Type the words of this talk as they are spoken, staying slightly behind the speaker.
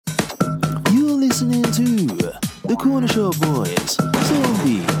listening to the Corner Shop Boys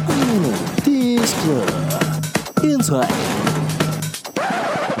Zombie Island Disc Club. Inside.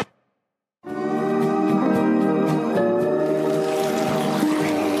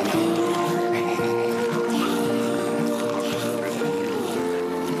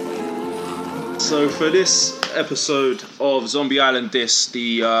 So for this episode of Zombie Island Disc,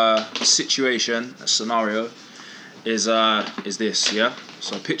 the situation, the scenario is this, yeah?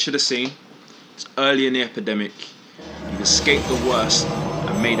 So picture the scene. It's early in the epidemic. You've escaped the worst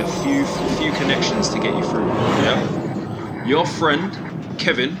and made a few connections to get you through, yeah? Your friend,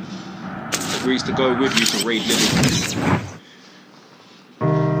 Kevin, agrees to go with you to raid Lidl.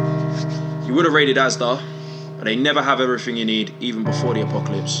 You would have raided Asda, but they never have everything you need, even before the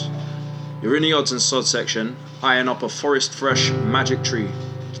apocalypse. You're in the odds and sods section, eyeing up a forest fresh magic tree.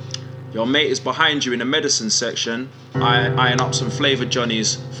 Your mate is behind you in the medicine section, eyeing up some flavoured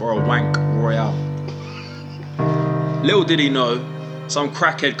Johnnies for a wank royale. Little did he know, some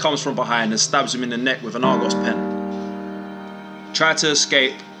crackhead comes from behind and stabs him in the neck with an Argos pen. Try to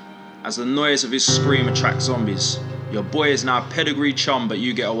escape, as the noise of his scream attracts zombies. Your boy is now a pedigree chum, but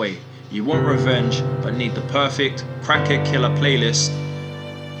you get away. You want revenge, but need the perfect crackhead killer playlist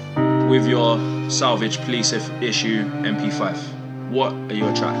with your salvage police issue MP5. What are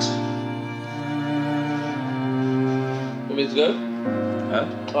your tracks? Want me to go?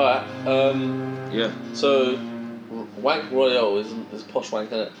 Alright, yeah. So, Wank Royale is posh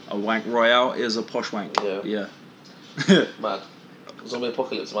wank, isn't it? A wank royale is a posh wank. Yeah. Mad. Zombie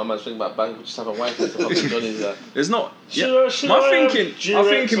apocalypse, my man's thinking about back, just having wank to fucking Johnny's there. There's not. Should my I thinking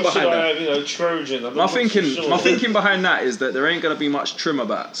behind that. Trojan? My thinking behind that is that there ain't gonna be much trim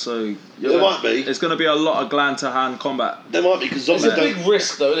about. So there might be. It's gonna be a lot of gland to hand combat. There might be because zombies. It's a big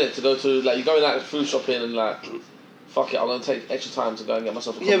risk though, isn't it? To go to you're going out food shopping and fuck it, I'm gonna take extra time to go and get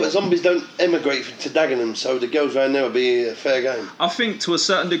myself a Yeah, but zombies don't emigrate to Dagenham, so the girls around there would be a fair game. I think to a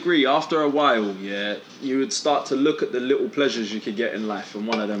certain degree, after a while, yeah, you would start to look at the little pleasures you could get in life, and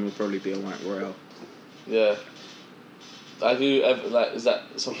one of them would probably be a wank royale. Yeah. Have you ever, is that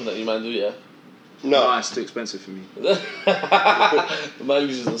something that you man do, yeah? No, it's too expensive for me. The man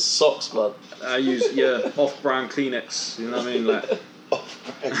uses the socks, blood. I use, off-brand Kleenex, you know what I mean?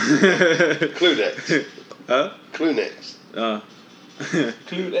 Off-brand. Kleenex. Huh? Kleenex.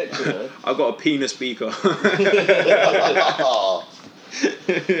 Kleenex, you know? I got a penis beaker.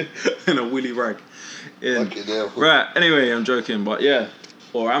 And a willy rag. Fucking hell. Right, anyway, I'm joking, but yeah.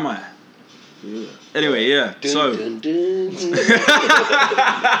 Or am I? Yeah. Anyway, yeah.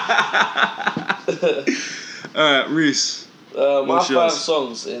 Alright, Reese. My 5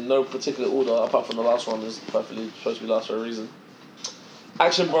 songs in no particular order, apart from the last one, is perfectly supposed to be last for a reason.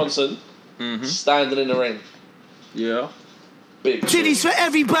 Action Bronson, Standing in the Rain. Yeah. Big. Titties for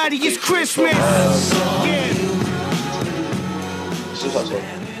everybody, it's Christmas. Suicide song.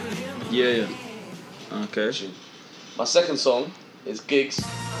 Yeah. Okay. My second song is Gigs.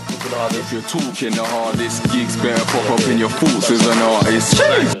 If you're talking the hardest, gigs better pop up in your thoughts as an artist.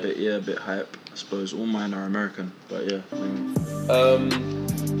 A bit hype, I suppose. All mine are American, but yeah.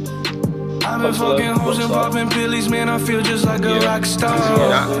 I've been fucking hoes and popping pillies, man. I feel just like a rock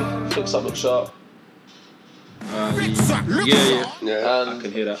star. Fix Up, Look Sharp. Yeah. And I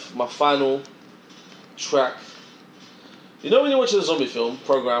can hear that. My final track. You know when you're watching a zombie film,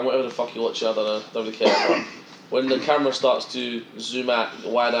 program, whatever the fuck you watch, I don't know, don't really care. But when the camera starts to zoom out,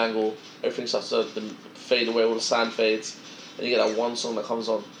 wide angle, everything starts to fade away, all the sand fades, and you get that one song that comes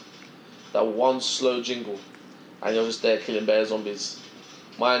on, that one slow jingle, and you're just there killing bare zombies.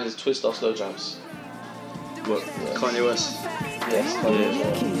 Mine is Twist Off Slow Jams. What? Yeah. Kanye West? Yes, Kanye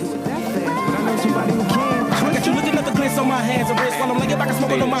West.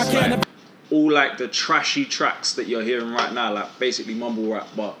 All like the trashy tracks that you're hearing right now, like basically mumble rap,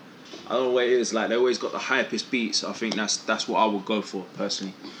 but I don't know what it is, like they always got the hypest beats. I think that's what I would go for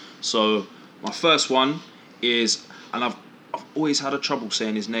personally. So my first one is, and I've always had a trouble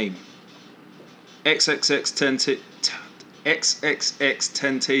saying his name, XXX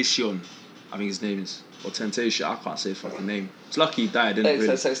Temptation, I think his name is, or Temptation, I can't say his fucking name. It's lucky he died, didn't it?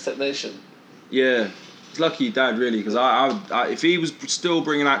 XXX Temptation. Yeah, it's lucky he died really, because I if he was still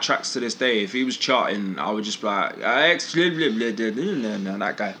bringing out tracks to this day, if he was charting, I would just be like,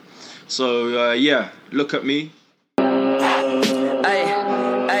 that guy. So yeah, Look at Me.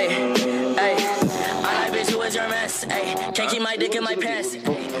 Can't keep my dick in my pants.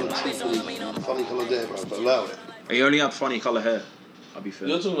 Funny colour hair, bro, but allow it. He only had funny colour hair, I'll be fair.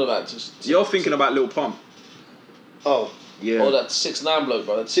 You're talking about just... You're thinking about Lil Pump. Oh. Yeah. Oh, that 6ix9ine bloke,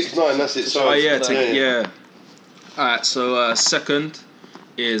 bro. 6ix9ine, that's it. Sorry. Oh, yeah. Alright, so second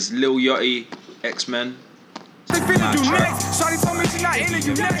is Lil Yachty, X-Men. They finna do next. Shawty told me she not into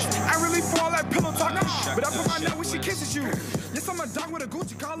you next. I really fall like pillow talk, but I put my neck when she kisses you. Yes, I'm a dog with a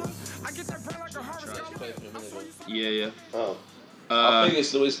Gucci collar. I get that brain like a harvest collar. Yeah. Oh. I think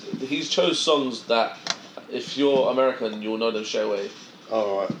it's he's chose songs that if you're American, you'll know them straight away.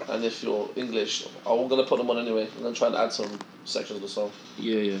 Alright. And if you're English, I'm gonna put them on anyway. I'm gonna try to add some sections of the song.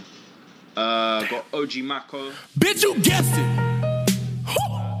 Yeah. Got OG Mako. Bitch, you guessed it.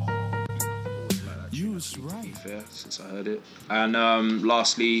 You was right. Fair, since I heard it. And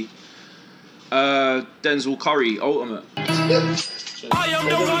lastly, Denzel Curry, Ultimate. I am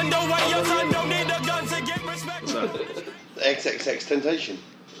the one, the way your son don't need a gun to get respect. What's that? XXX Temptation.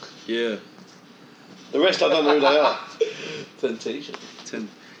 Yeah. The rest I don't know who they are. Temptation.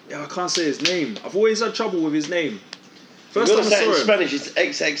 Yeah, I can't say his name. I've always had trouble with his name. First You've time got I to say it saw in him, Spanish, it's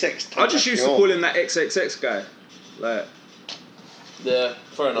XXX Temptation. I just used to call him that XXX guy. Like, Yeah,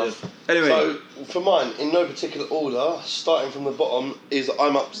 fair enough. anyway. So, for mine, in no particular order, starting from the bottom, is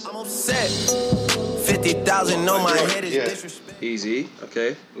I'm upset. 50,000 on my head is disrespect. Easy,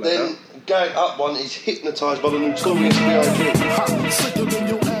 okay. Like Then, going up one is Hypnotised by the Notorious B.I.G.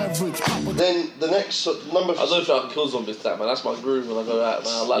 Then, the next number... I don't think I can kill zombies to that, man. That's my groove when I go out,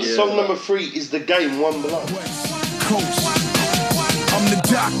 man. I like Song number 3 is The Game, One Below. I'm the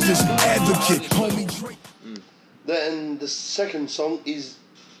doctor's advocate, homie. Then, the second song is...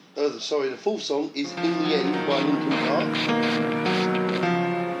 the fourth song is In the End by Linkin Park.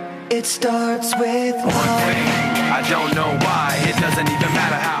 It starts with I don't know why. It doesn't even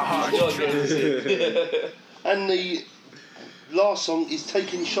matter how hard And the last song is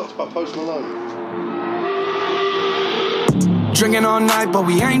Taking Shots by Post Malone. Drinking all night, but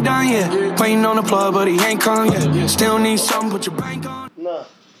we ain't done yet. Waiting on the plug, but he ain't come yet. Still need something, put your bank on. Nah.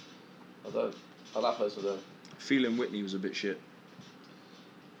 I don't. I like Post Malone. Feeling Whitney was a bit shit.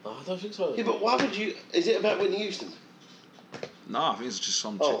 Oh, I don't think so. Yeah, but why would you... Is it about Whitney Houston? Nah, I think it's just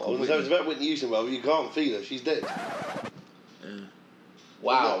some chick Oh, called it was Whitney. about Whitney Houston. Well, you can't feel her. She's dead. Yeah.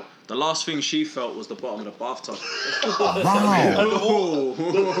 Wow. The last thing she felt was the bottom of the bathtub.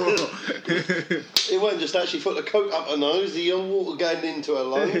 It wasn't just that. She put the coat up her nose, the water going into her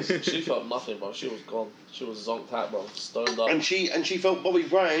lungs. She felt nothing, bro. She was gone. She was zonked out, bro. Stoned up. And she felt Bobby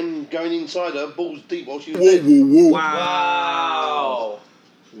Brown going inside her, balls deep, while she was dead. Wow.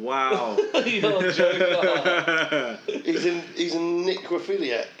 Wow. You're a joker. He's a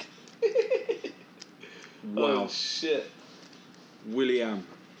necrophiliac. Wow. Oh, shit. William.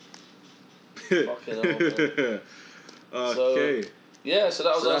 Fucking hell, man. Okay. Yeah, so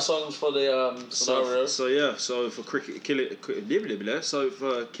that was our that's- songs for the scenario. So for for killing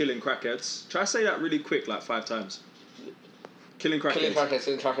crackheads. Try to say that really quick, like 5 times. Killing crackheads. Killing crackheads,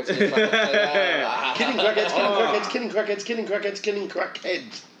 killing crackheads, killing crackheads. Killing crackheads, killing crackheads, killing crackheads, killing crackheads, killing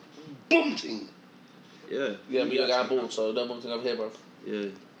crackheads. Bunting. Yeah. Yeah, me got bored, so no more thing over here, bro. Yeah.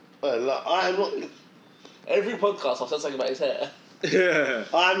 Well, I am not. Every podcast I've said something about his hair. Yeah.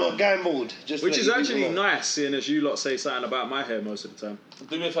 I'm not going bald. Just Which to is let you actually people know. nice, seeing as you lot say something about my hair most of the time.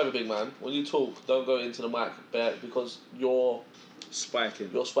 Do me a favour, big man. When you talk, don't go into the mic because you're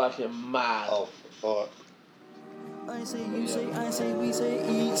Spiking. spiking mad. Oh, alright. I say, you say, I say, we say,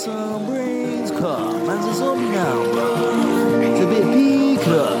 eat some brains. Come, man's a zombie now, bro. It's a bit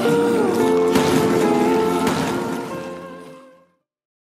peaker.